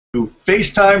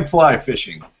FaceTime Fly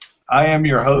Fishing. I am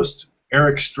your host,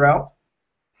 Eric Stroup.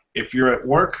 If you're at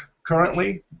work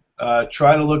currently,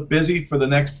 try to look busy for the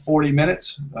next 40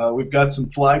 minutes. We've got some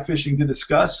fly fishing to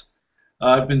discuss.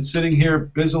 I've been sitting here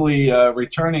busily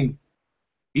returning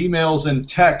emails and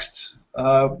texts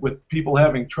with people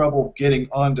having trouble getting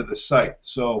onto the site.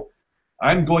 So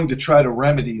I'm going to try to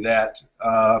remedy that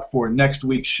for next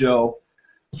week's show.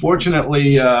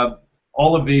 Fortunately,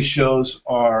 all of these shows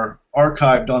are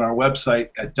archived on our website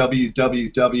at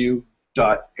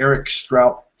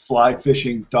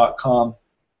www.ericstroup.flyfishing.com,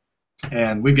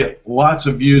 and we get lots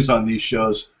of views on these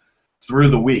shows through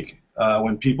the week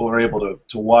when people are able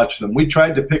to watch them. We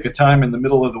tried to pick a time in the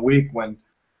middle of the week when,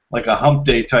 like a hump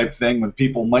day type thing, when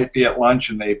people might be at lunch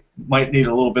and they might need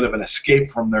a little bit of an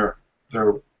escape from their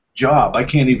job. I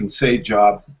can't even say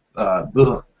job.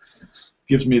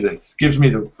 Gives me the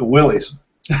willies.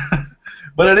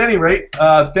 But at any rate,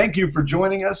 thank you for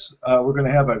joining us. We're going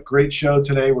to have a great show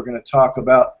today. We're going to talk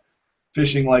about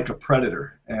fishing like a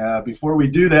predator. Before we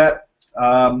do that,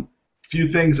 a few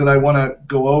things that I want to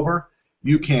go over.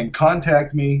 You can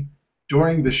contact me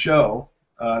during the show.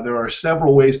 There are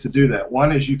several ways to do that.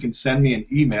 One is you can send me an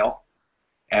email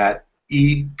at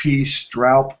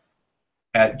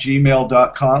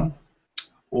epstroup@gmail.com,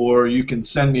 or you can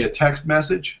send me a text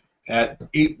message at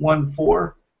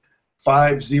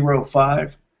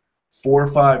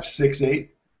 814-505-4568.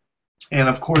 And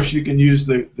of course, you can use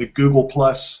the Google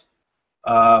Plus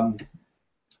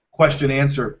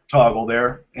question-answer toggle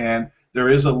there, and there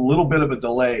is a little bit of a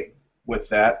delay with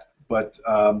that, but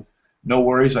no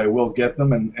worries, I will get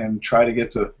them and try to get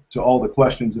to all the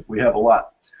questions if we have a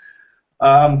lot.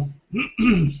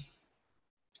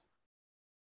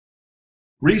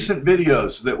 Recent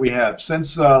videos that we have.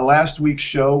 Since last week's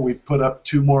show, we've put up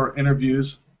two more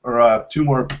interviews, or two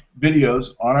more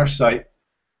videos on our site.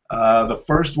 The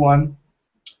first one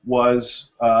was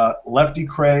Lefty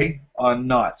Cray on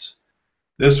knots.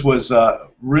 This was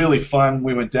really fun.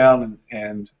 We went down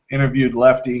and interviewed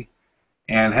Lefty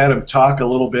and had him talk a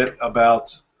little bit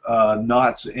about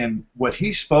knots, and what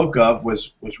he spoke of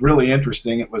was really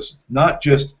interesting. It was not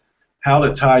just how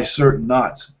to tie certain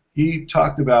knots. He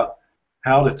talked about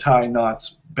how to tie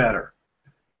knots better.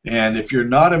 And if you're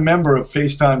not a member of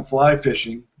FaceTime Fly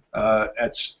Fishing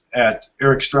at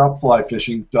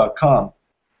ericstroup.flyfishing.com,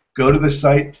 go to the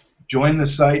site, join the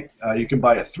site. You can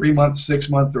buy a 3-month,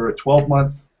 6-month, or a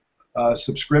 12-month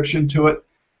subscription to it.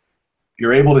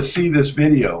 You're able to see this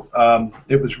video.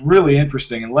 It was really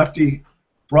interesting, and Lefty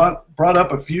brought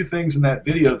up a few things in that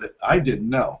video that I didn't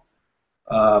know.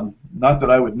 Not that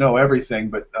I would know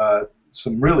everything, but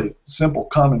some really simple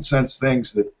common sense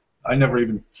things that I never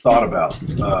even thought about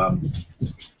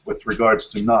with regards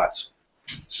to knots.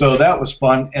 So that was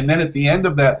fun. And then at the end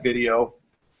of that video,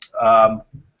 I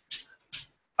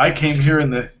came here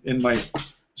in my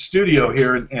studio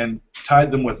here and tied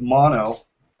them with mono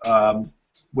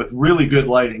with really good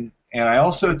lighting, and I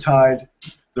also tied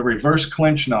the reverse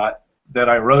clinch knot that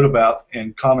I wrote about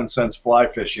in Common Sense Fly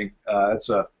Fishing. It's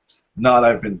a knot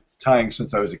I've been tying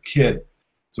since I was a kid.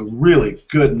 It's a really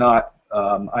good knot.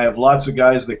 I have lots of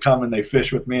guys that come and they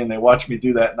fish with me and they watch me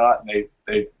do that knot, and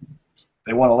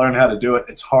they want to learn how to do it.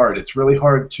 It's hard. It's really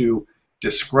hard to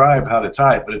describe how to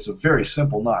tie it, but it's a very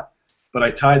simple knot. But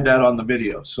I tied that on the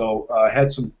video, so I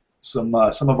had some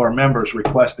of our members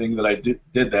requesting that I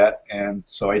did that, and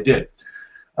so I did.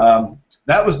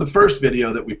 That was the first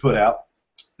video that we put out.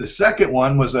 The second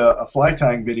one was a fly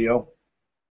tying video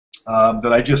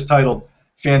that I just titled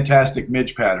 "Fantastic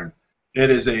Midge Pattern." It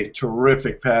is a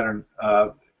terrific pattern,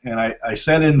 and I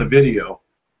said in the video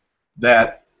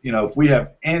that, you know, if we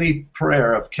have any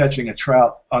prayer of catching a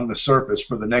trout on the surface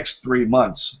for the next 3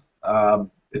 months,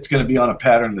 it's going to be on a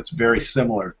pattern that's very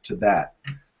similar to that.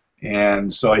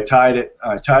 And so I tied it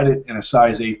in a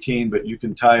size 18, but you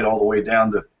can tie it all the way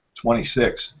down to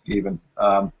 26 even.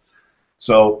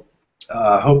 So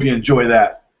hope you enjoy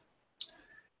that.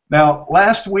 Now,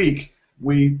 last week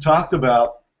we talked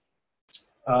about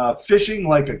fishing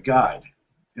like a guide,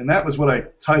 and that was what I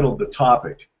titled the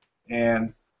topic.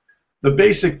 And the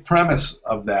basic premise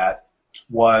of that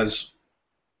was,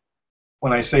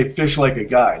 when I say fish like a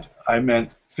guide, I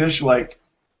meant fish like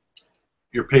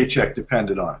your paycheck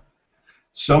depended on it.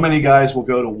 So many guys will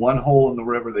go to one hole in the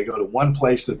river, they go to one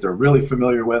place that they're really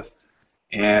familiar with,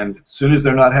 and as soon as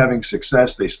they're not having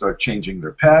success, they start changing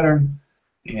their pattern,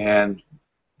 and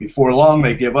before long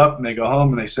they give up and they go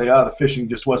home and they say, the fishing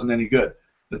just wasn't any good.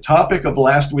 The topic of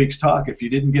last week's talk, if you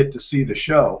didn't get to see the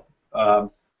show,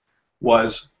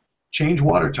 was change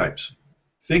water types.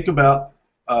 Think about,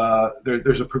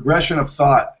 there's a progression of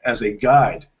thought as a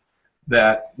guide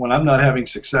that when I'm not having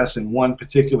success in one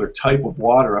particular type of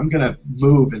water, I'm going to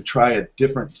move and try a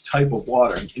different type of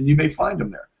water, and you may find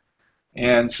them there.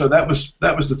 And so that was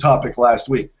the topic last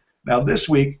week. Now this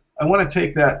week, I want to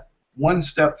take that one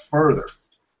step further,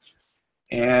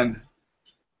 and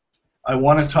I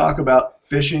want to talk about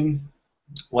fishing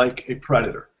like a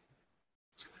predator.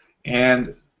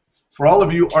 And for all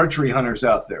of you archery hunters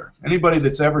out there, anybody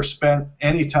that's ever spent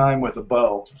any time with a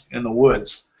bow in the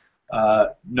woods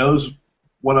knows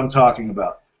what I'm talking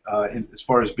about as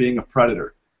far as being a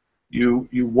predator. You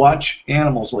watch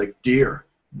animals like deer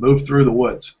move through the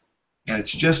woods, and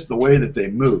it's just the way that they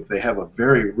move. They have a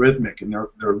very rhythmic, and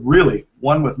they're really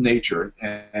one with nature,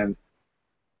 and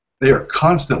they are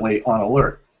constantly on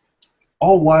alert.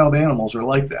 All wild animals are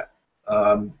like that.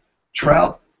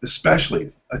 Trout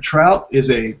especially. A trout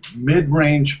is a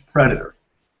mid-range predator,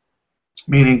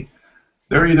 meaning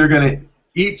they're either going to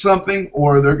eat something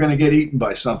or they're going to get eaten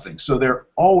by something. So they're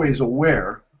always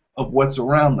aware of what's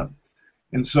around them.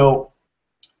 And so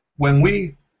when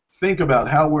we think about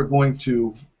how we're going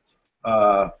to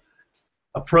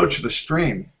approach the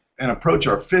stream and approach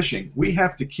our fishing, we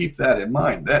have to keep that in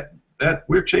mind, that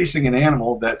we're chasing an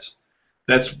animal that's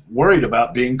worried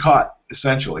about being caught,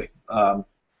 essentially.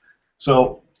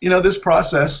 So, you know, this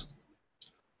process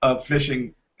of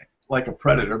fishing like a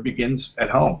predator begins at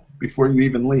home before you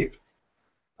even leave.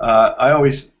 I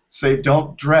always say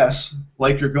don't dress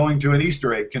like you're going to an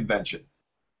Easter egg convention.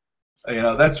 You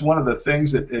know, that's one of the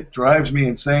things that it drives me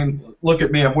insane. Look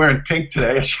at me, I'm wearing pink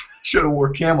today. I should have wore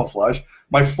camouflage.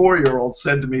 My 4-year-old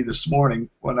said to me this morning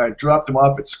when I dropped him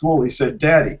off at school, he said,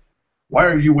 "Daddy, why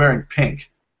are you wearing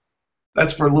pink?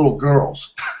 That's for little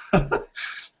girls."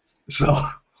 So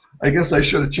I guess I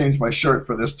should have changed my shirt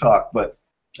for this talk, but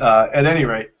at any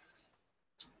rate,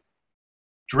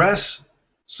 dress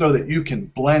so that you can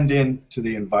blend into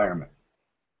the environment.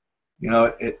 You know,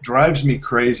 it drives me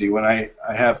crazy when I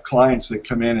have clients that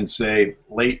come in and say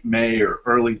late May or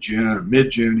early June or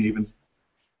mid-June even,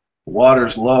 the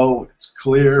water's low, it's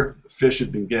clear, the fish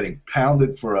have been getting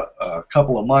pounded for a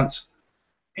couple of months,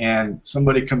 and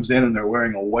somebody comes in and they're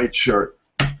wearing a white shirt.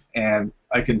 And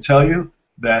I can tell you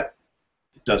that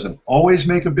it doesn't always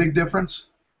make a big difference,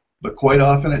 but quite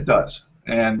often it does.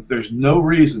 And there's no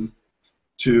reason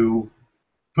to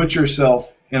put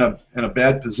yourself in a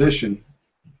bad position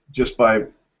just by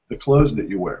the clothes that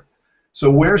you wear. So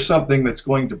wear something that's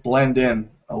going to blend in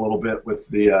a little bit with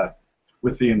the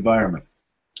environment.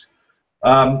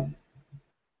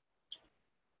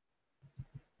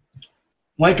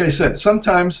 Like I said,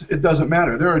 sometimes it doesn't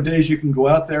matter. There are days you can go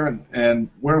out there and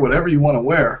wear whatever you want to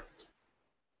wear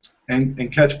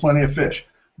and catch plenty of fish.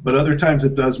 But other times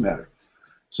it does matter.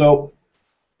 So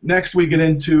next we get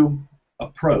into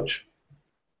approach.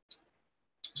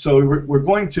 So we're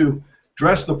going to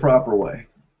dress the proper way.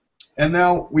 And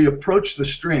now we approach the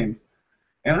stream.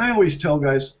 And I always tell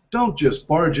guys, don't just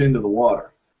barge into the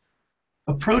water.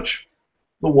 Approach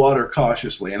the water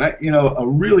cautiously. And you know, a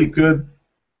really good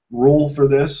rule for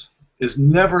this is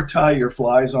never tie your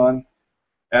flies on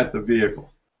at the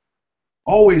vehicle.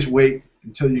 Always wait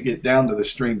until you get down to the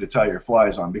stream to tie your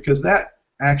flies on, because that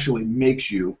actually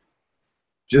makes you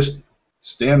just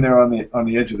stand there on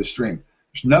the edge of the stream.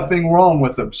 There's nothing wrong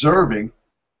with observing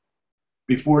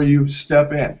before you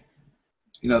step in.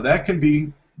 You know, that can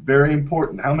be very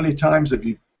important. How many times have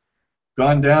you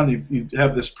gone down, you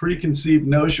have this preconceived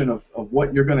notion of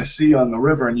what you're going to see on the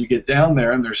river, and you get down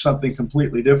there and there's something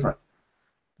completely different.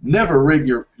 Never rig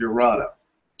your rod up,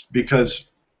 because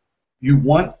you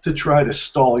want to try to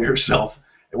stall yourself.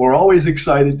 We're always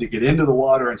excited to get into the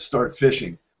water and start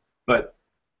fishing, but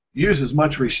use as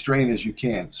much restraint as you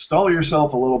can. Stall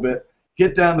yourself a little bit,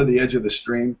 get down to the edge of the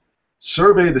stream,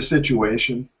 survey the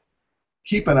situation,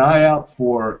 keep an eye out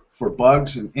for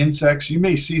bugs and insects. You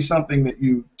may see something that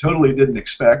you totally didn't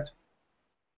expect.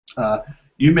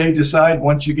 You may decide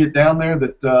once you get down there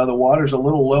that the water's a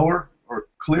little lower or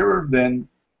clearer than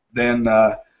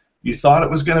you thought it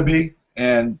was going to be,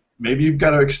 and maybe you've got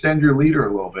to extend your leader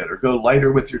a little bit or go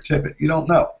lighter with your tippet. You don't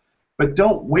know. But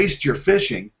don't waste your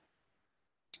fishing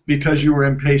because you were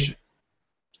impatient.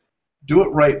 Do it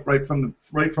right from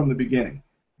the beginning.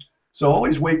 So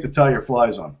always wait to tie your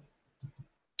flies on.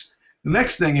 The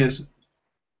next thing is,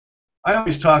 I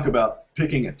always talk about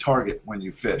picking a target when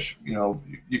you fish. You know,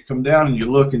 you come down and you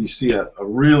look and you see a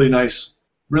really nice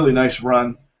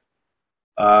run.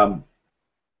 I'm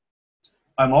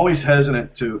always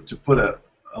hesitant to put a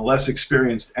less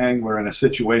experienced angler in a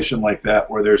situation like that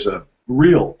where there's a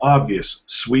real obvious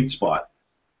sweet spot.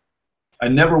 I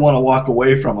never want to walk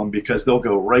away from them because they'll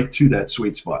go right to that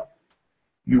sweet spot.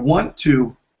 You want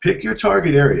to pick your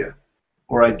target area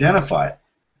or identify it,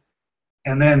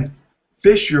 and then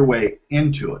fish your way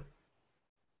into it.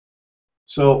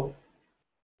 So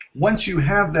once you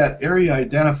have that area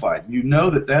identified, you know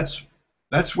that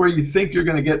that's where you think you're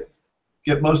going to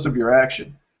get most of your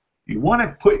action. You want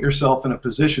to put yourself in a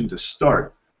position to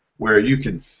start where you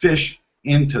can fish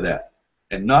into that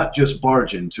and not just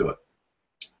barge into it.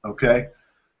 Okay?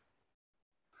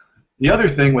 The other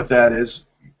thing with that is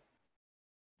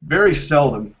very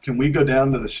seldom can we go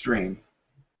down to the stream,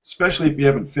 especially if you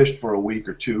haven't fished for a week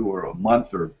or two or a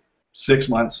month or 6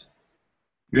 months.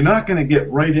 You're not going to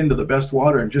get right into the best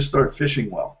water and just start fishing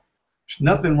well. There's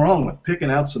nothing wrong with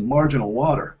picking out some marginal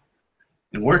water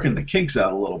and working the kinks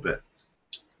out a little bit.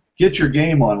 Get your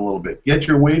game on a little bit. Get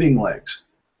your wading legs.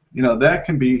 You know, that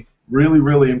can be really,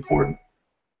 really important.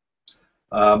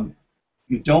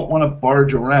 You don't want to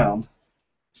barge around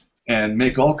and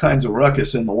make all kinds of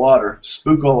ruckus in the water,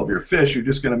 spook all of your fish. You're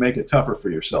just going to make it tougher for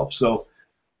yourself. So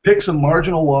pick some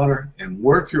marginal water and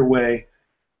work your way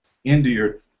into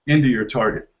your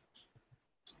target.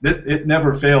 It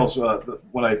never fails.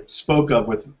 What I spoke of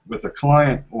with a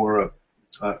client or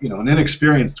an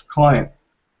inexperienced client,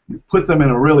 you put them in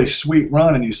a really sweet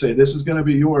run and you say, this is going to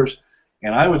be yours.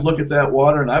 And I would look at that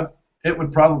water and it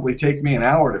would probably take me an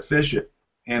hour to fish it.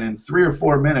 And in 3 or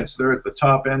 4 minutes, they're at the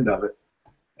top end of it.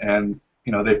 And,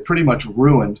 you know, they've pretty much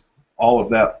ruined all of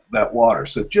that water.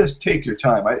 So just take your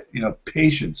time.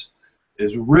 Patience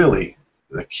is really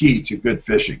the key to good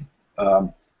fishing.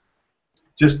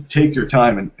 Just take your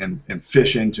time and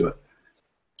fish into it.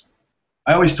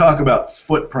 I always talk about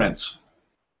footprints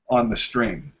on the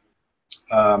stream.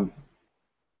 One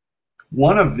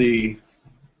of the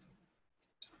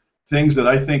things that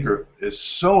I think is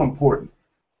so important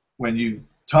when you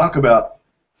talk about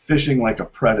fishing like a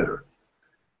predator,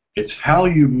 it's how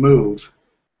you move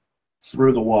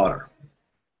through the water.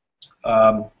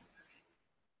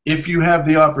 If you have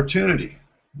the opportunity,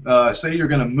 say you're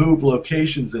going to move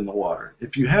locations in the water,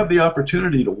 if you have the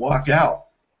opportunity to walk out,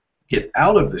 get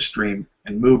out of the stream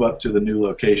and move up to the new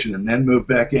location and then move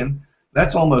back in,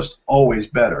 that's almost always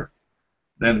better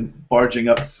than barging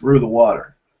up through the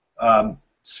water.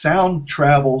 Sound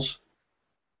travels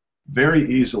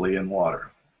very easily in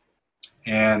water.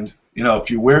 And, you know,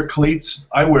 if you wear cleats,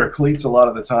 I wear cleats a lot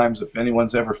of the times. If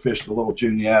anyone's ever fished a little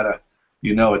Juniata,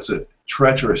 you know it's a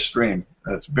treacherous stream.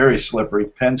 It's very slippery.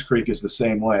 Penns Creek is the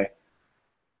same way.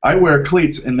 I wear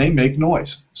cleats and they make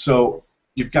noise. So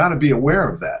you've got to be aware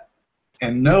of that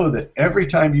and know that every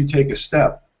time you take a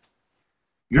step,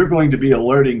 you're going to be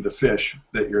alerting the fish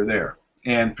that you're there.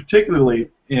 And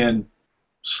particularly in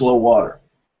slow water.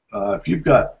 If you've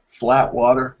got flat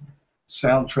water,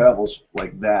 sound travels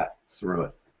like that through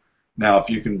it. Now, if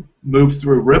you can move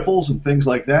through ripples and things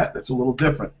like that, that's a little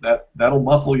different. That'll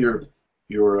muffle your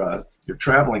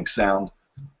traveling sound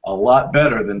a lot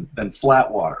better than flat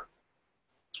water.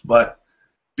 But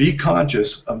be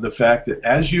conscious of the fact that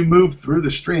as you move through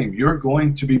the stream, you're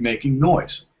going to be making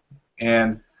noise.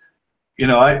 And, you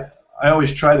know, I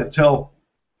always try to tell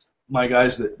my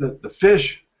guys that the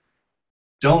fish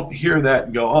don't hear that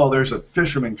and go, oh, there's a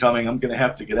fisherman coming, I'm going to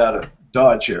have to get out of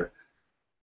Dodge here.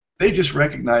 They just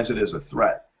recognize it as a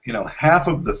threat. You know, half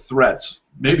of the threats,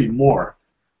 maybe more,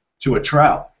 to a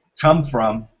trout come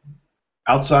from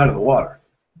outside of the water.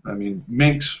 I mean,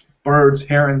 minks, birds,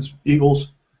 herons, eagles,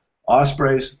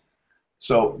 ospreys.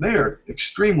 So they are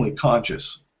extremely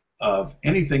conscious of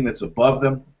anything that's above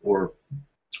them or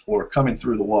coming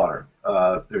through the water.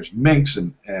 There's minks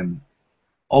and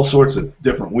all sorts of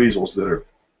different weasels that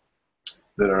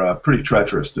are pretty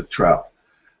treacherous to trout.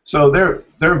 So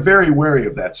they're very wary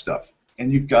of that stuff,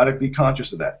 and you've got to be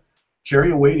conscious of that.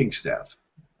 Carry a wading staff.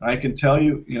 I can tell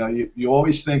you, you know, you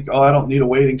always think, oh, I don't need a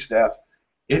wading staff.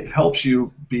 It helps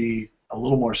you be a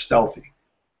little more stealthy.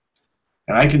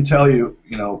 And I can tell you,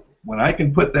 you know, when I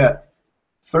can put that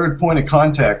third point of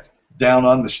contact down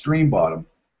on the stream bottom,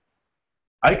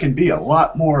 I can be a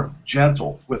lot more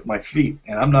gentle with my feet,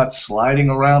 and I'm not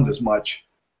sliding around as much.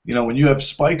 You know, when you have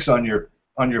spikes on your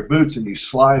boots and you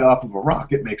slide off of a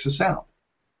rock, it makes a sound.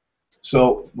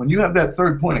 So when you have that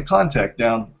third point of contact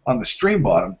down on the stream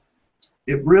bottom,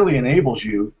 it really enables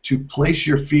you to place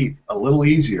your feet a little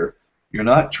easier. You're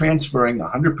not transferring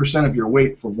 100% of your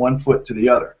weight from one foot to the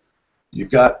other. You've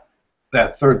got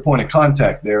that third point of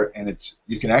contact there, and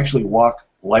you can actually walk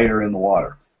lighter in the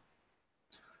water.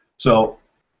 So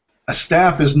a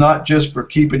staff is not just for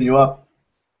keeping you up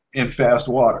in fast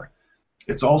water.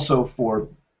 It's also for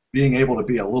being able to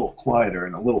be a little quieter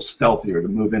and a little stealthier to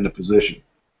move into position.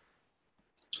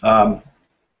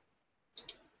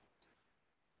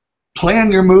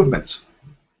 Plan your movements.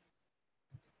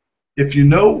 If you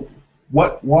know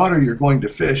what water you're going to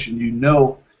fish and you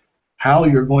know how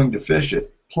you're going to fish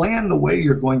it, plan the way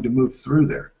you're going to move through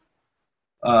there.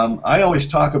 I always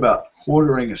talk about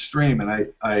quartering a stream, and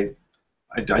I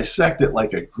dissect it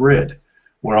like a grid,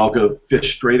 where I'll go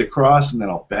fish straight across, and then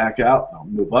I'll back out, and I'll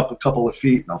move up a couple of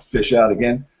feet, and I'll fish out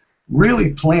again.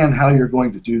 Really plan how you're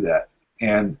going to do that,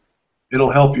 and it'll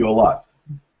help you a lot.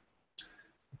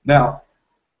 Now,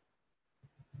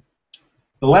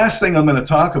 the last thing I'm going to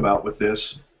talk about with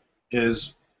this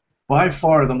is by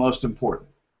far the most important.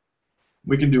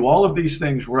 We can do all of these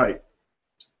things right,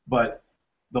 but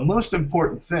the most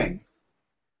important thing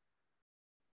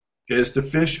is to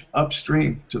fish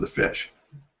upstream to the fish.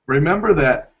 Remember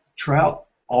that trout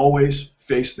always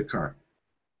face the current.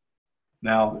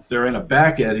 Now, if they're in a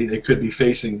back eddy, they could be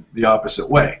facing the opposite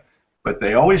way, but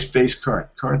they always face current.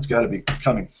 Current's got to be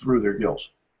coming through their gills.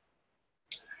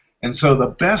 And so the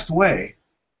best way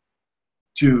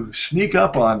to sneak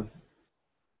up on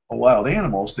a wild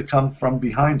animal is to come from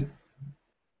behind it.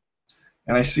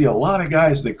 And I see a lot of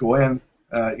guys that go in,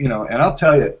 you know, and I'll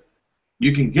tell you,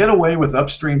 you can get away with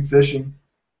upstream fishing,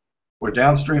 or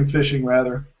downstream fishing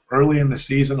rather, early in the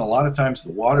season. A lot of times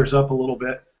the water's up a little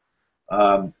bit.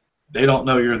 They don't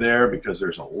know you're there because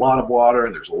there's a lot of water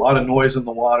and there's a lot of noise in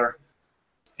the water,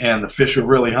 and the fish are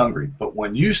really hungry. But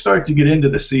when you start to get into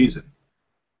the season,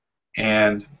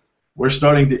 and we're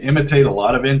starting to imitate a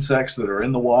lot of insects that are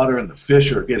in the water, and the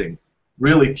fish are getting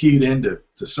really keyed into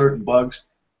certain bugs,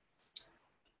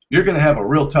 you're going to have a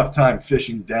real tough time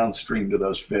fishing downstream to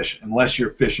those fish unless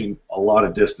you're fishing a lot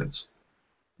of distance.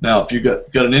 Now, if you've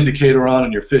got an indicator on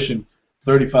and you're fishing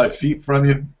 35 feet from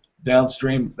you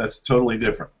downstream, that's totally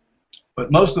different.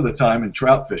 But most of the time in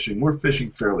trout fishing, we're fishing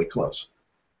fairly close.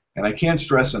 And I can't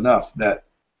stress enough that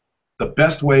the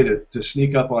best way to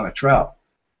sneak up on a trout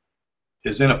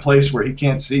is in a place where he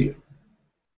can't see you.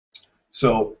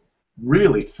 So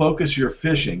really focus your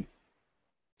fishing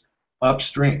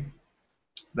upstream.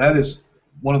 That is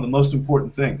one of the most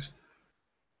important things.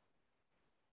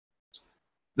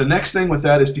 The next thing with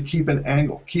that is to keep an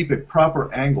angle, keep a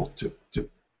proper angle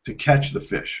to catch the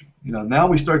fish. You know, now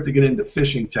we start to get into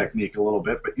fishing technique a little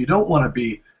bit, but you don't want to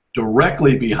be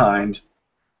directly behind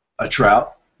a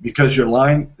trout because your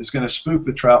line is going to spook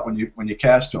the trout when you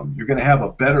cast to him. You're going to have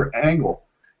a better angle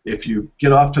if you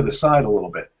get off to the side a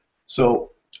little bit.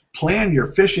 So plan your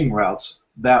fishing routes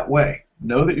that way.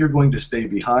 Know that you're going to stay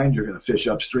behind, you're going to fish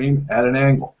upstream at an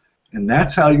angle. And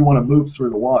that's how you want to move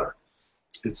through the water.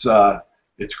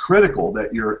 It's critical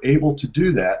that you're able to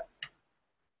do that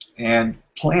and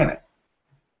plan it.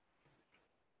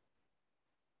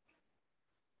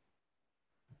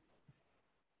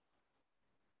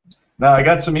 Now, I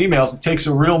got some emails. It takes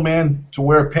a real man to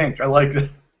wear pink. I like it.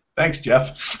 Thanks,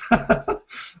 Jeff.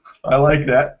 I like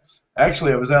that.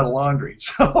 Actually, I was out of laundry,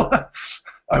 so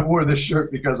I wore this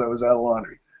shirt because I was out of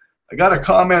laundry. I got a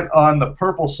comment on the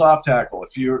purple soft tackle.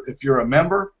 If you're a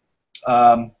member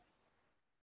of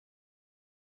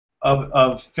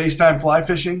FaceTime Fly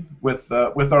Fishing with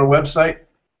our website,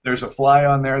 there's a fly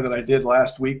on there that I did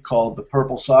last week called the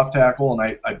purple soft tackle,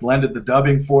 and I blended the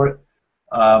dubbing for it.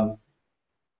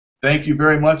 Thank you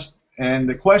very much. And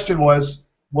the question was,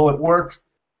 will it work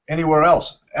anywhere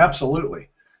else? Absolutely.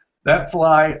 That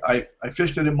fly, I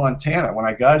fished it in Montana. When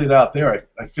I guided out there,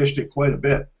 I fished it quite a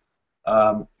bit.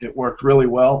 It worked really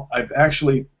well. I've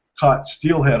actually caught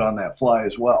steelhead on that fly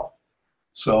as well.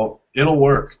 So it'll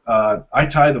work. I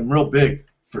tie them real big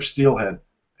for steelhead,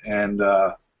 and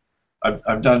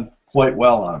I've done quite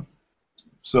well on them.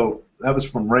 So that was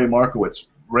from Ray Markowitz.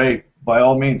 Ray, by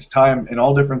all means, tie them in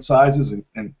all different sizes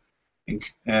and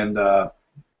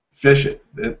fish it.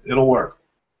 It'll work.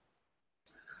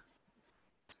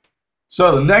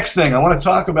 So the next thing, I want to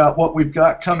talk about what we've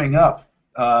got coming up.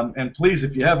 And please,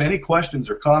 if you have any questions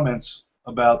or comments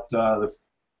about the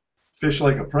Fish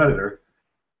Like a Predator,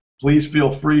 please feel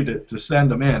free to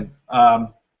send them in.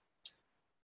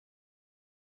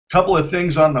 Couple of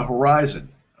things on the horizon.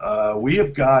 We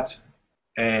have got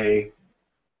a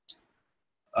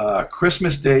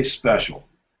Christmas Day special.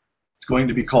 It's going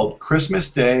to be called Christmas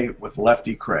Day with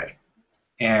Lefty Kreh.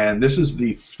 And this is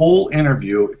the full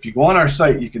interview. If you go on our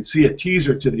site, you can see a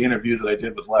teaser to the interview that I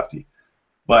did with Lefty.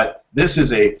 But this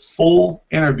is a full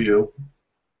interview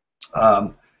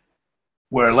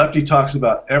where Lefty talks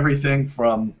about everything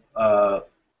from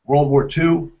World War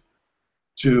II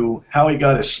to how he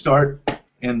got his start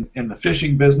in the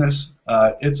fishing business.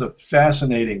 It's a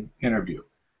fascinating interview.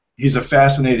 He's a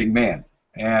fascinating man.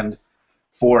 And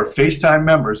for FaceTime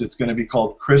members, it's going to be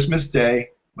called Christmas Day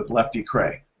with Lefty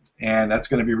Kreh. And that's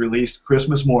going to be released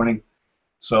Christmas morning.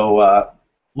 So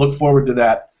look forward to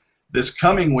that. this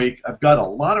coming week, I've got a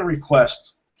lot of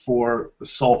requests for the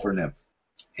sulfur nymph.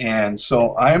 And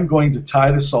so I am going to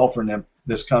tie the sulfur nymph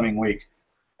this coming week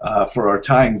for our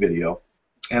tying video.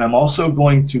 And I'm also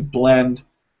going to blend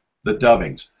the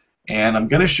dubbings. And I'm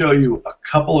going to show you a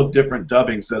couple of different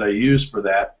dubbings that I use for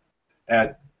that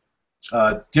at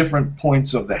different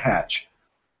points of the hatch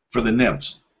for the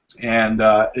nymphs. And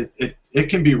it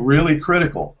can be really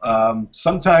critical.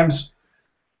 Sometimes,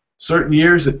 certain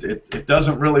years, it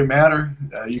doesn't really matter.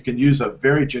 You can use a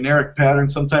very generic pattern.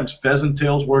 Sometimes pheasant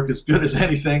tails work as good as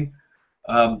anything.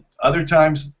 Other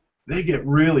times, they get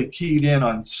really keyed in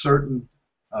on certain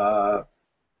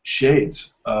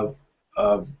shades of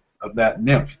that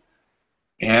nymph.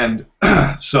 And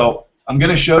so I'm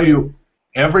going to show you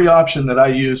every option that I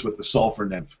use with the sulfur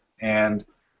nymph. And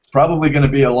it's probably going to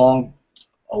be a long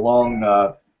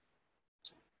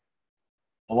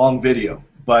video,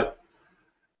 but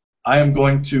I am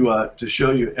going to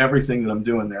show you everything that I'm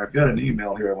doing there. I've got an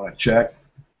email here I want to check.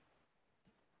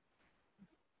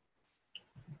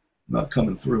 Not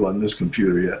coming through on this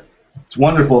computer yet. It's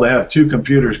wonderful to have two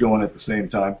computers going at the same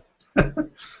time.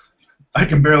 I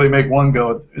can barely make one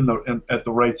go at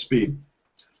the right speed.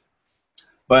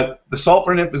 But the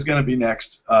sulfur nymph is going to be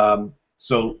next,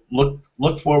 so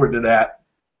look forward to that.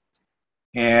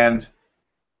 And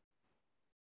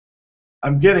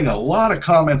I'm getting a lot of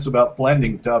comments about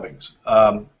blending dubbings.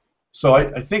 So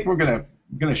I think we're going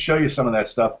to show you some of that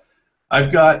stuff.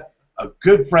 I've got a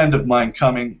good friend of mine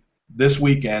coming this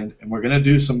weekend, and we're going to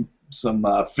do some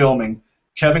filming.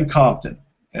 Kevin Compton.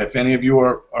 If any of you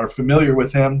are familiar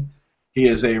with him, he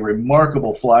is a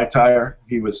remarkable fly tyer.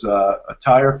 He was a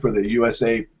tyer for the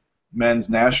USA men's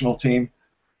national team.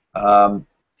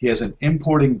 He has an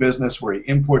importing business where he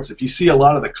imports. If you see a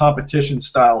lot of the competition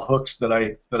style hooks that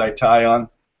I tie on,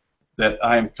 that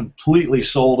I am completely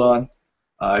sold on,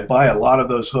 I buy a lot of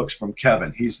those hooks from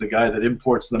Kevin. He's the guy that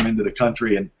imports them into the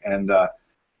country, and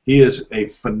he is a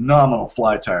phenomenal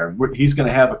fly tyer. He's going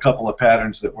to have a couple of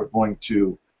patterns that we're going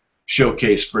to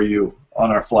showcase for you on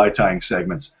our fly tying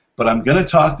segments. But I'm going to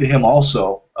talk to him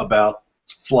also about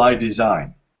fly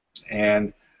design.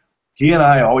 And he and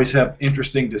I always have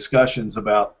interesting discussions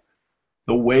about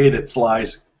the way that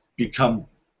flies become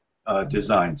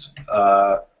designs.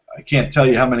 I can't tell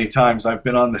you how many times I've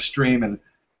been on the stream and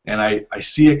I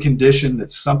see a condition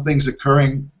that something's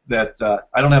occurring that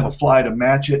I don't have a fly to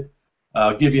match it.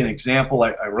 I'll give you an example.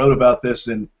 I wrote about this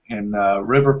in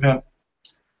River Pimp.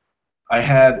 I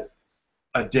had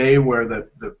a day where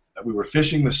we were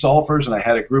fishing the sulfurs, and I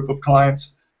had a group of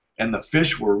clients, and the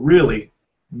fish were really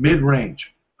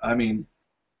mid-range. I mean,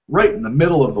 right in the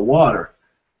middle of the water,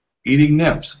 eating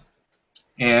nymphs.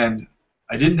 And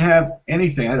I didn't have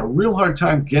anything. I had a real hard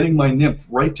time getting my nymph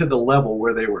right to the level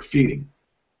where they were feeding.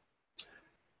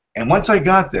 And once I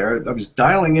got there, I was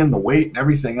dialing in the weight and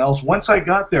everything else. Once I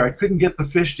got there, I couldn't get the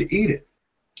fish to eat it.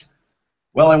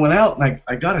 Well, I went out and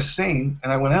I got a seine,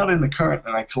 and I went out in the current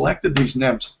and I collected these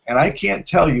nymphs, and I can't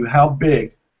tell you how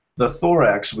big the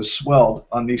thorax was swelled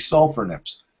on these sulfur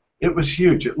nymphs. It was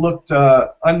huge. It looked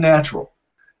unnatural,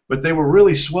 but they were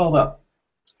really swelled up.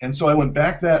 And so I went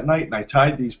back that night and I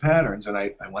tied these patterns, and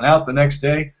I went out the next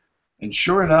day, and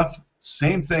sure enough,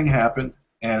 same thing happened,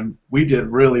 and we did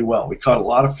really well. We caught a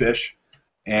lot of fish,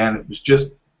 and it was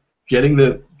just getting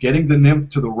the nymph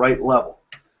to the right level.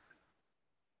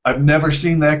 I've never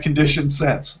seen that condition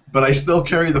since, but I still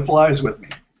carry the flies with me.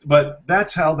 But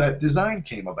that's how that design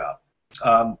came about.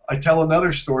 I tell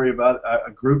another story about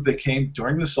a group that came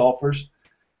during the sulfurs,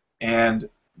 and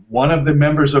one of the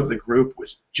members of the group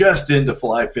was just into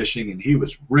fly fishing, and he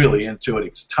was really into it. He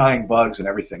was tying bugs and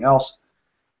everything else,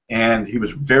 and he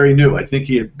was very new. I think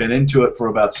he had been into it for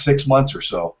about 6 months or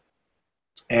so.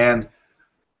 And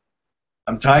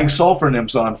I'm tying sulfur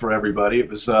nymphs on for everybody. It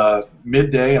was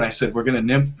midday, and I said, we're going to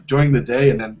nymph during the day,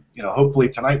 and then hopefully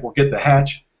tonight we'll get the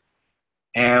hatch.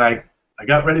 And I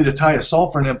got ready to tie a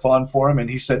sulfur nymph on for him, and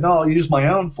he said, no, I'll use my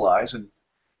own flies. And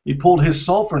he pulled his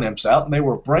sulfur nymphs out, and they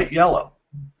were bright yellow.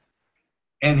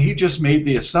 And he just made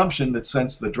the assumption that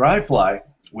since the dry fly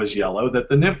was yellow, that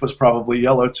the nymph was probably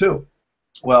yellow too.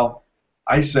 Well,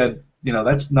 I said,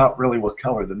 that's not really what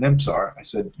color the nymphs are. I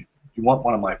said, you want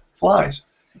one of my flies?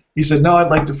 He said, no, I'd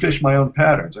like to fish my own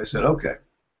patterns. I said, okay.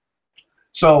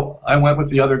 So I went with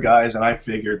the other guys, and I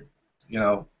figured,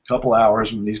 a couple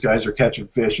hours when these guys are catching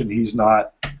fish and he's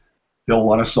not, he'll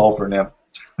want a sulfur nymph.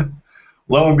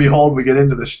 Lo and behold, we get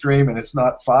into the stream, and it's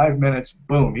not 5 minutes,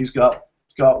 boom, he's got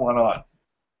one on.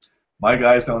 My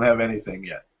guys don't have anything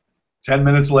yet. 10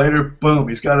 minutes later, boom,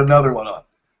 he's got another one on.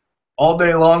 All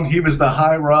day long, he was the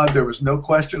high rod. There was no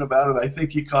question about it. I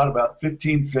think he caught about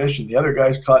 15 fish, and the other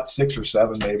guys caught 6 or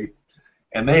 7 maybe.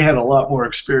 and they had a lot more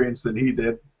experience than he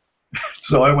did.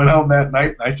 So I went home that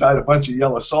night and I tied a bunch of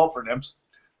yellow sulfur nymphs.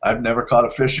 I've never caught a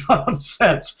fish on them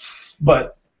since,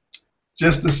 but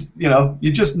just as, you know,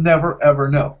 you just never ever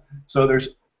know. So there's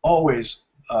always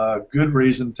a good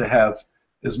reason to have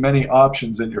as many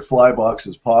options in your fly box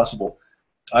as possible.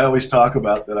 I always talk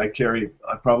about that I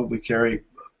probably carry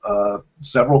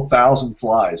several thousand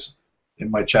flies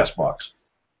in my chest box,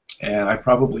 and I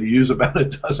probably use about a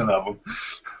dozen of them.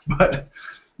 But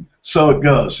so it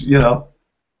goes, you know.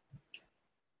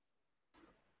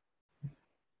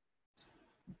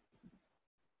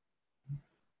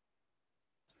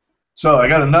 So I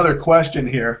got another question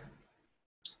here.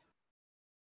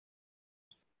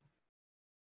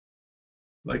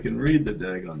 If I can read the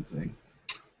daggone thing.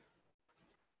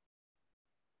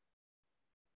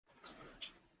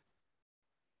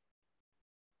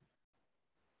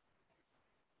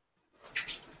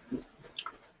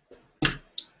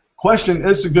 Question,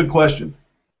 this is a good question.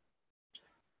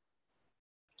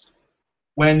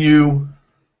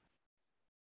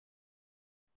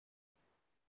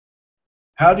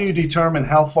 How do you determine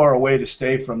how far away to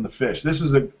stay from the fish? This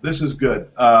is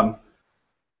good. Back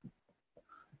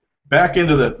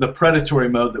into the predatory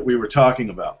mode that we were talking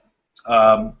about.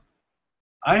 I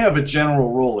have a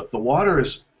general rule: if the water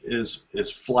is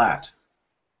flat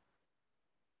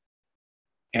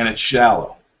and it's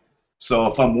shallow, so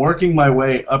if I'm working my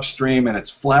way upstream and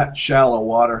it's flat, shallow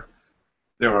water,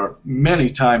 there are many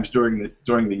times during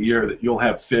the year that you'll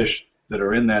have fish that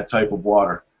are in that type of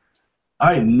water.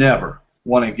 I never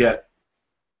want to get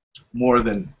more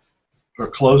than or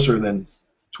closer than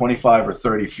 25 or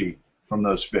 30 feet from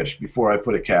those fish before I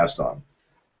put a cast on.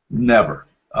 Never.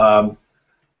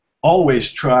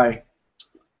 Always try.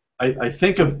 I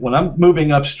think of when I'm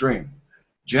moving upstream,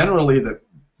 generally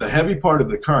the heavy part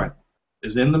of the current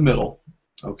is in the middle,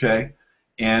 okay,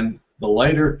 and the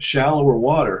lighter, shallower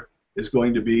water is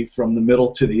going to be from the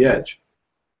middle to the edge.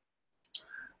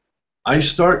 I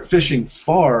start fishing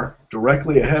far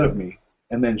directly ahead of me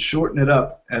and then shorten it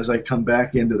up as I come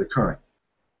back into the current.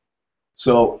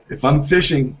 So if I'm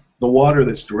fishing the water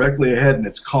that's directly ahead and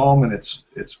it's calm and it's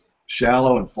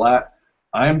shallow and flat,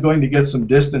 I am going to get some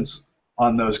distance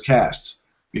on those casts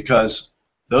because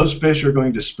those fish are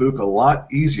going to spook a lot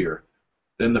easier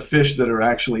than the fish that are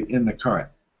actually in the current.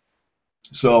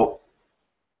 So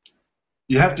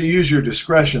you have to use your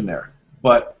discretion there,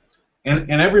 but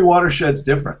and every watershed's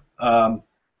different.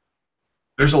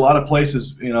 There's a lot of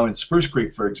places, you know, in Spruce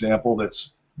Creek, for example,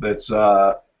 that's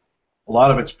a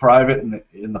lot of it's private, and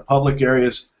in the public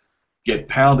areas get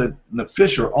pounded, and the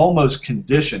fish are almost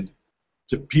conditioned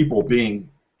to people being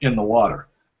in the water,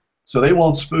 so they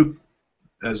won't spook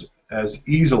as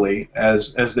easily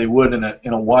as they would in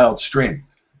a wild stream.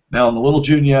 Now in the Little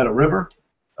Juniata River,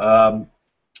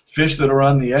 fish that are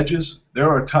on the edges, there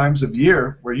are times of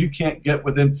year where you can't get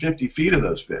within 50 feet of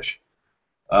those fish.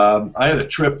 I had a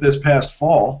trip this past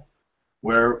fall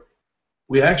where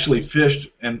we actually fished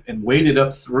and waded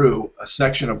up through a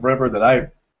section of river that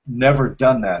I've never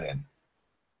done that in.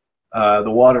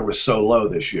 The water was so low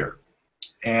this year.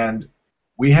 And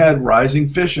we had rising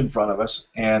fish in front of us,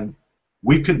 and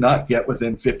we could not get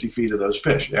within 50 feet of those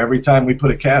fish. Every time we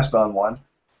put a cast on one,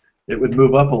 it would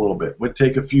move up a little bit. We'd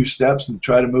take a few steps and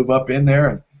try to move up in there,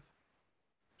 and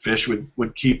fish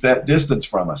would keep that distance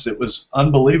from us. It was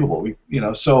unbelievable.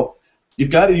 So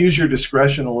you've got to use your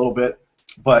discretion a little bit,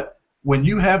 but when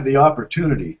you have the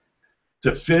opportunity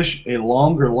to fish a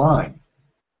longer line,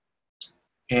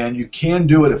 and you can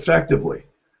do it effectively,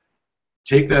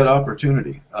 take that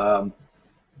opportunity,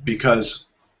 because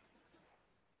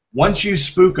once you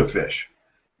spook a fish,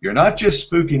 you're not just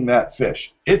spooking that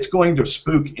fish. It's going to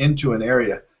spook into an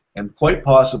area and quite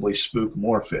possibly spook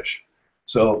more fish.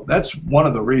 So that's one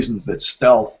of the reasons that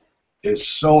stealth is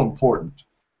so important.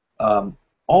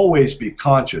 Always be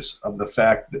conscious of the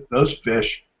fact that those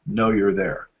fish know you're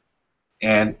there.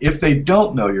 And if they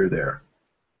don't know you're there,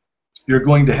 you're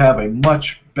going to have a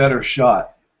much better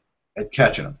shot at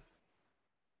catching them.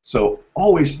 So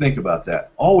always think about that.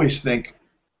 Always think,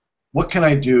 what can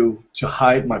I do to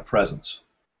hide my presence?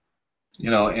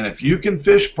 And if you can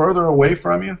fish further away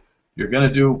from you, you're going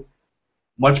to do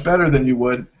much better than you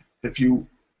would if you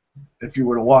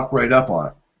were to walk right up on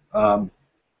it.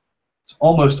 It's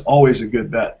almost always a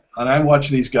good bet. And I watch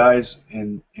these guys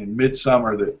in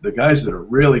midsummer, the guys that are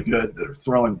really good, that are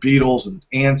throwing beetles and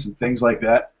ants and things like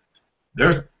that,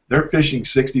 they're fishing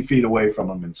 60 feet away from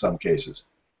them in some cases.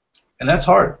 And that's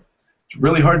hard. It's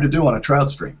really hard to do on a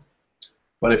trout stream.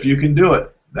 But if you can do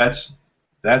it, that's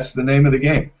the name of the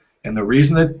game. And the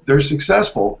reason that they're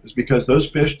successful is because those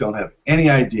fish don't have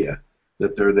any idea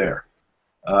that they're there.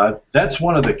 That's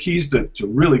one of the keys to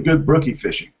really good brookie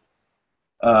fishing.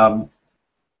 Um,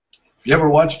 if you ever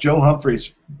watch Joe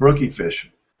Humphreys brookie fish,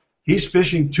 he's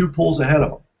fishing 2 pools ahead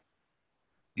of him.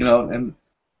 You know, and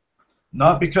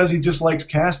not because he just likes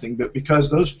casting, but because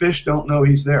those fish don't know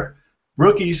he's there.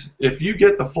 Brookies, if you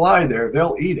get the fly there,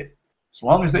 they'll eat it, as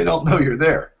long as they don't know you're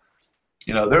there.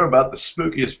 You know, they're about the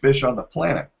spookiest fish on the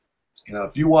planet. You know,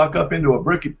 if you walk up into a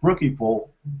brookie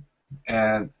pool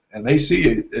and they see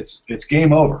you, it's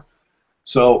game over.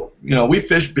 So, you know, we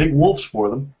fish big wolves for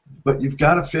them, but you've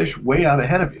got to fish way out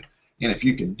ahead of you. And if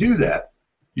you can do that,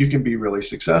 you can be really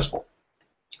successful.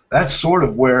 That's sort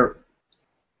of where,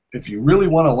 if you really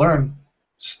want to learn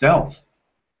stealth,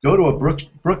 go to a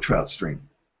brook trout stream.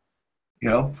 You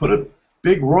know, put a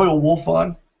big royal wolf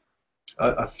on,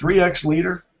 a 3X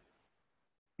leader,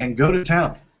 and go to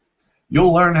town.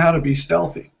 You'll learn how to be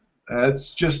stealthy.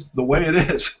 It's just the way it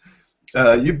is.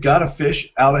 You've got to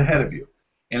fish out ahead of you.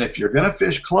 And if you're going to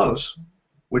fish close,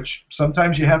 which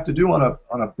sometimes you have to do on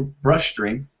a brush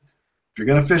stream, if you're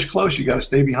going to fish close, you've got to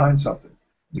stay behind something.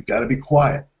 You've got to be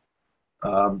quiet.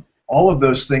 All of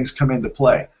those things come into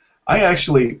play. I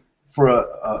actually, for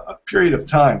a period of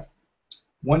time,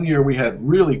 one year we had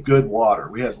really good water.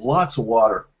 We had lots of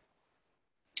water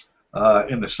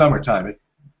in the summertime. It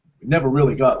never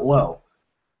really got low.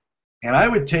 And I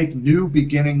would take new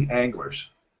beginning anglers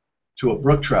to a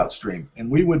brook trout stream,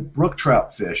 and we would brook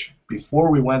trout fish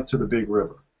before we went to the big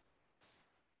river.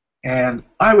 And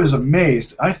I was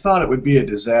amazed. I thought it would be a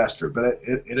disaster, but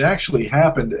it actually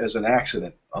happened as an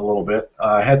accident a little bit.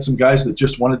 I had some guys that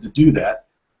just wanted to do that,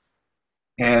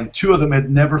 and 2 of them had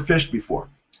never fished before.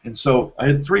 And so I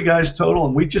had 3 guys total,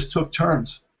 and we just took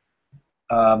turns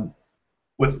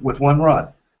with one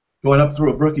rod going up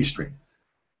through a brookie stream.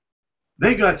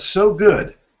 They got so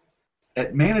good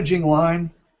at managing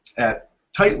line, at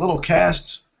tight little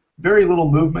casts, very little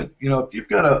movement. You know, if you've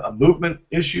got a movement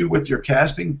issue with your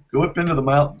casting, go up into the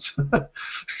mountains,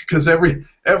 because every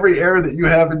error that you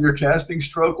have in your casting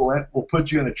stroke will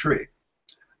put you in a tree.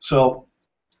 So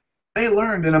they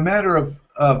learned in a matter of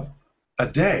a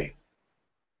day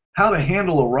how to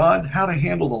handle a rod, how to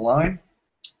handle the line,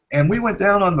 and we went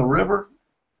down on the river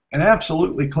and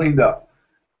absolutely cleaned up.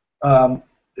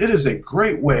 It is a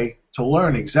great way to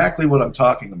learn exactly what I'm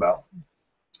talking about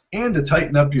and to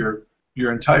tighten up your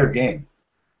entire game.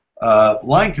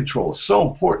 Line control is so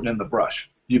important in the brush.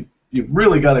 You've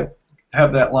really got to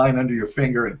have that line under your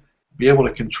finger and be able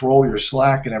to control your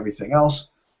slack and everything else.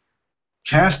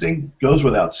 Casting goes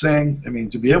without saying. I mean,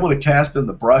 to be able to cast in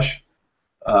the brush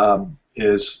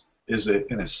is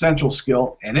an essential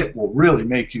skill, and it will really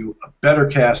make you a better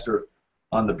caster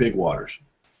on the big waters.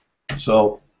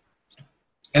 So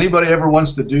anybody ever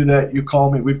wants to do that, you call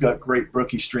me. We've got great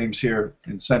brookie streams here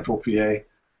in Central PA.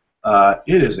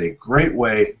 It is a great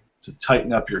way to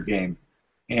tighten up your game.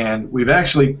 And we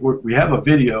have a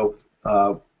video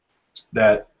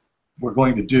that we're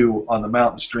going to do on the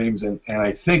mountain streams, and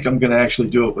I think I'm going to actually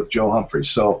do it with Joe Humphreys.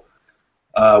 So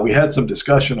we had some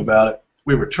discussion about it.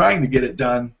 We were trying to get it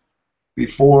done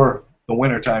before the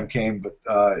winter time came, but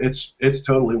it's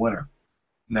totally winter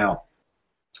now.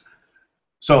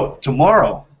 So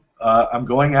tomorrow I'm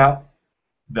going out.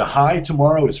 The high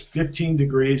tomorrow is 15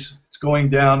 degrees. It's going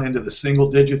down into the single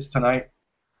digits tonight.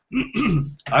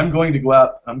 I'm going to go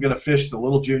out. I'm going to fish the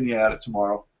little Juniata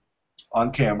tomorrow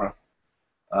on camera.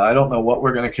 I don't know what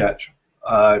we're going to catch.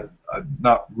 I'm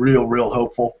not real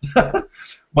hopeful.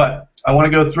 But I want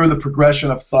to go through the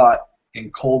progression of thought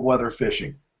in cold weather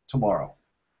fishing tomorrow.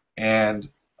 And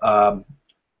want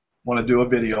to do a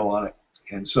video on it.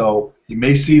 And so you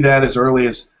may see that as early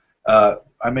as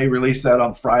I may release that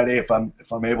on Friday if I'm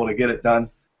able to get it done.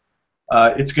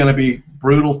 It's going to be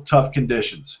brutal, tough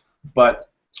conditions. But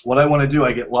what I want to do,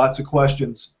 I get lots of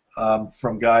questions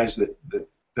from guys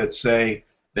that say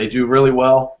they do really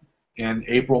well in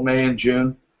April, May, and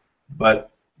June,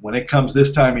 but when it comes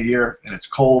this time of year and it's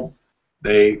cold,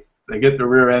 they get their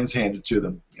rear ends handed to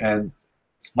them. And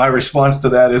my response to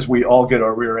that is we all get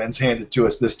our rear ends handed to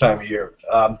us this time of year.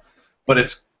 But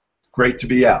it's great to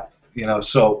be out. You know,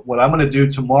 so what I'm going to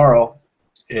do tomorrow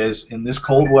is, in this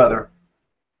cold weather,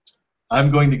 I'm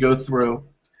going to go through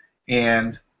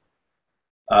and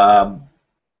go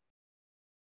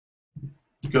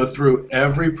through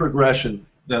every progression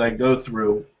that I go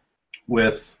through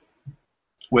with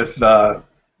the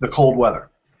cold weather,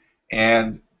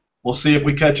 and we'll see if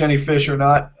we catch any fish or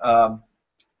not.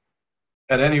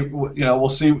 We'll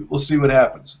see what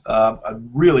happens. I'd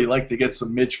really like to get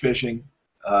some midge fishing.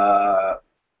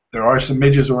 There are some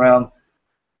midges around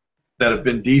that have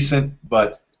been decent,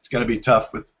 but it's going to be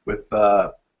tough with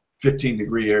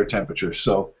 15-degree air temperatures.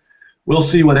 So we'll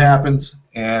see what happens,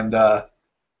 and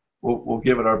we'll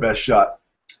give it our best shot.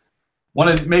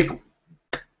 Want to make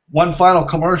one final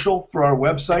commercial for our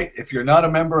website. If you're not a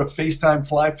member of FaceTime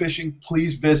Fly Fishing,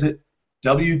 please visit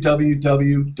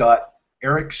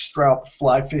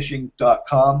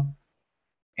www.ericstraupflyfishing.com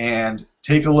and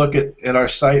take a look at our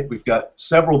site. We've got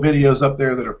several videos up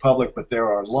there that are public, but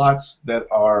there are lots that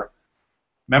are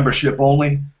membership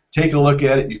only. Take a look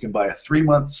at it. You can buy a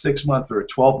 3-month, 6-month, or a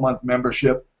 12-month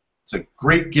membership. It's a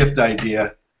great gift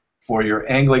idea for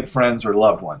your angling friends or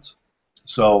loved ones.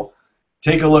 So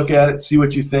take a look at it, see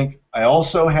what you think. I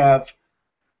also have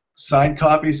signed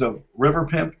copies of River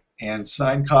Pimp and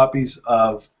signed copies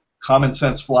of Common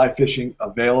Sense Fly Fishing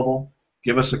available.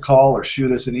 Give us a call or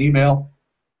shoot us an email.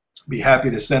 Be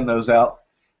happy to send those out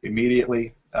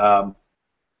immediately.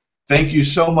 Thank you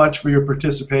so much for your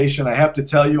participation. I have to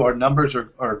tell you, our numbers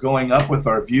are going up with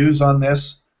our views on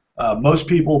this. Most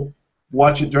people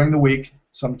watch it during the week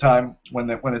sometime when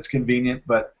it's convenient,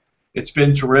 but it's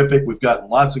been terrific. We've gotten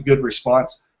lots of good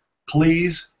response.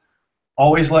 Please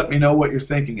always let me know what you're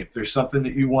thinking. If there's something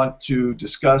that you want to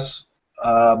discuss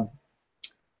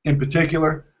in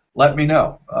particular, let me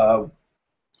know.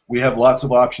 We have lots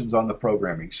of options on the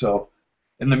programming. So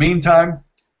in the meantime,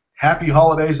 happy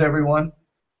holidays, everyone.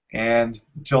 And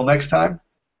until next time,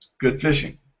 good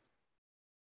fishing.